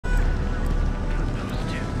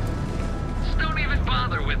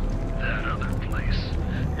bother with that other place.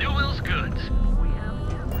 Newill's Goods.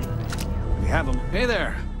 We have them. Hey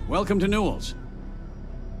there. Welcome to Newill's.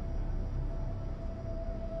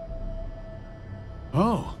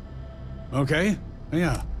 Oh. Okay.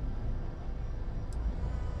 Yeah.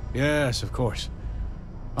 Yes, of course.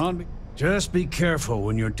 Just be careful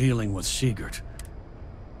when you're dealing with Sieghart.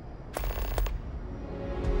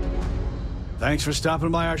 Thanks for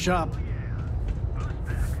stopping by our shop.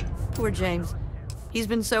 Poor James. He's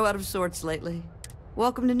been so out of sorts lately.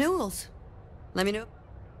 Welcome to Newill's. Let me know.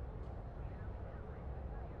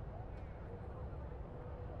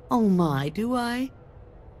 Oh my, do I?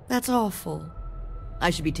 That's awful. I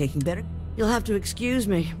should be taking better. You'll have to excuse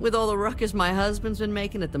me, with all the ruckus my husband's been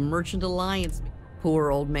making at the Merchant Alliance.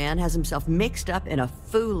 Poor old man has himself mixed up in a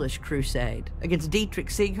foolish crusade against Dietrich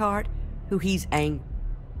Sieghart, who he's angry.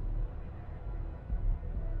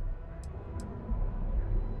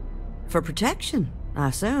 For protection, I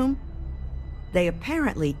assume. They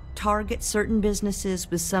apparently target certain businesses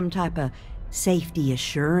with some type of safety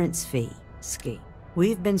assurance fee scheme.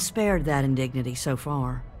 We've been spared that indignity so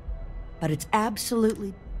far. But it's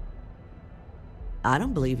absolutely... I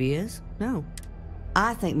don't believe he is, no.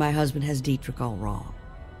 I think my husband has Dietrich all wrong.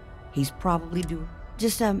 He's probably doing...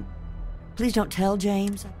 Just, please don't tell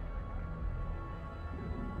James.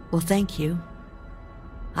 Well, thank you.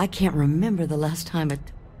 I can't remember the last time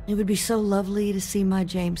it would be so lovely to see my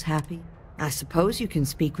James happy. I suppose you can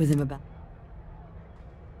speak with him about...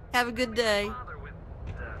 Have a good day. Bother with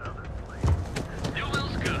that other place.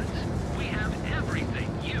 Newill's Goods. We have everything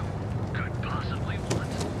you could possibly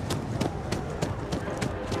want.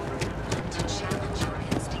 To challenge your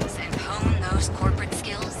instincts and hone those corporate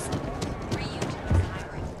skills, Reunion is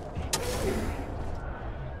hiring.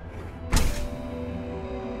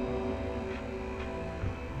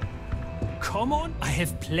 Come on, I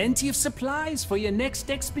have plenty of supplies for your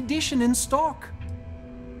next expedition in stock.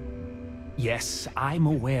 Yes, I'm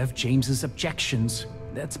aware of James's objections.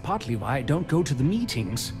 That's partly why I don't go to the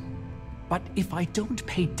meetings. But if I don't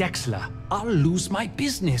pay Dexler, I'll lose my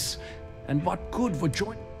business. And what good would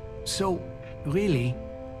join... So, really,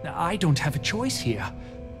 I don't have a choice here.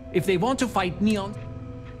 If they want to fight Neon...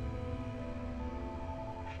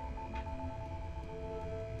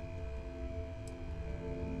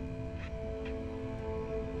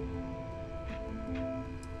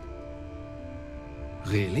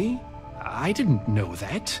 Really? I didn't know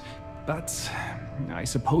that. But I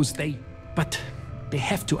suppose they... But they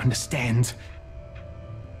have to understand.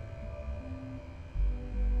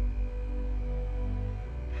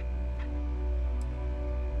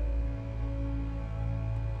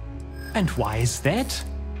 And why is that?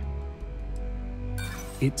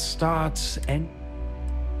 It starts and...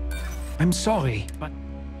 I'm sorry, but...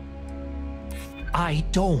 I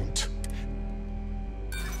don't.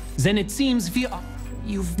 Then it seems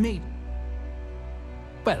you've made...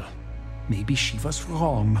 Well, maybe she was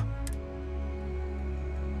wrong.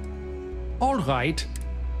 All right.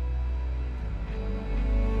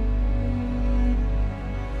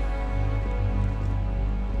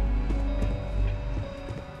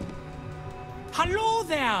 Hello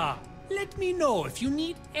there! Let me know if you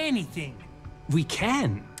need anything. We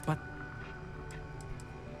can, but...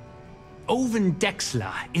 Owen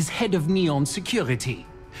Dexler is head of Neon Security.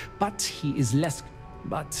 But he is less...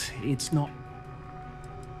 But it's not...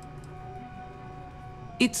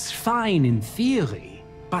 It's fine in theory,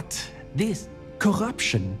 but this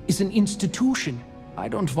corruption is an institution. I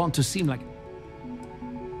don't want to seem like...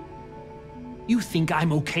 You think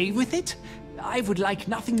I'm okay with it? I would like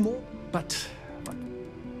nothing more, but...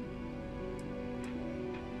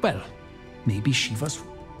 Well, maybe she was...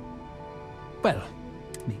 Well,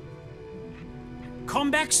 maybe... Come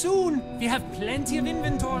back soon! We have plenty of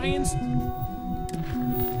inventory and...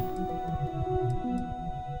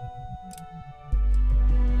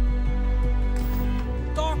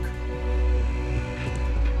 Doc!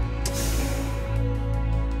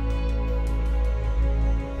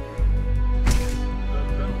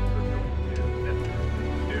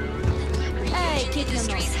 Hey, kick him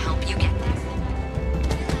Industries off. help you get there.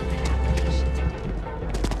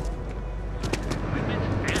 Equipment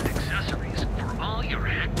and accessories for all your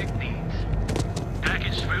hectic needs.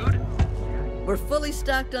 Packaged food? We're fully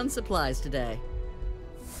stocked on supplies today.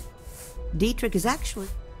 Dietrich is actually...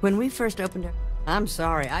 When we first opened her... I'm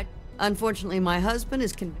sorry, Unfortunately, my husband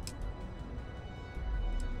is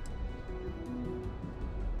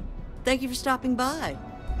Thank you for stopping by.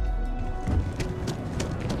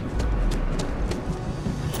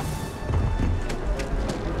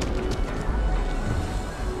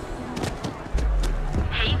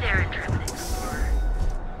 Hey there, Intrepid Explorer.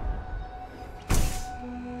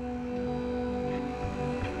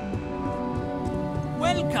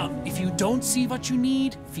 don't see what you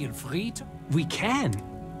need, feel free to. We can.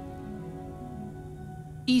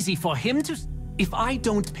 Easy for him to. If I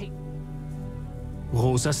don't pay.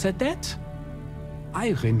 Rosa said that? I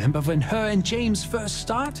remember when her and James first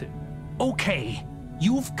started. Okay,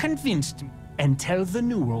 you've convinced me. And tell the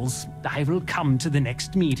Newills I will come to the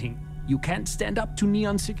next meeting. You can't stand up to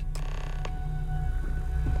Neon Sig.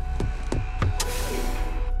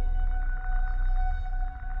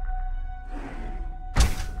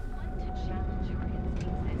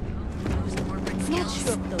 Not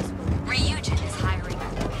sure of those. Ryujin is hiring the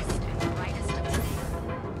best and brightest of today.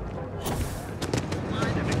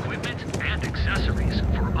 Line of equipment and accessories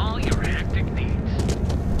for all your hectic needs.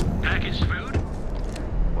 Packaged food?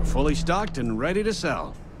 We're fully stocked and ready to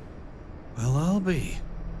sell. Well, I'll be.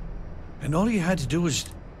 And all you had to do was...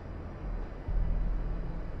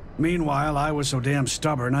 Meanwhile, I was so damn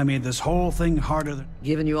stubborn, I made this whole thing harder than...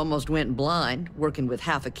 Given you almost went blind, working with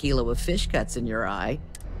half a kilo of fish guts in your eye.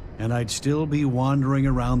 And I'd still be wandering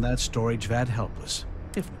around that storage vat helpless.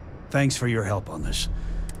 Thanks for your help on this.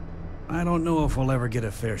 I don't know if we'll ever get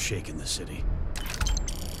a fair shake in the city.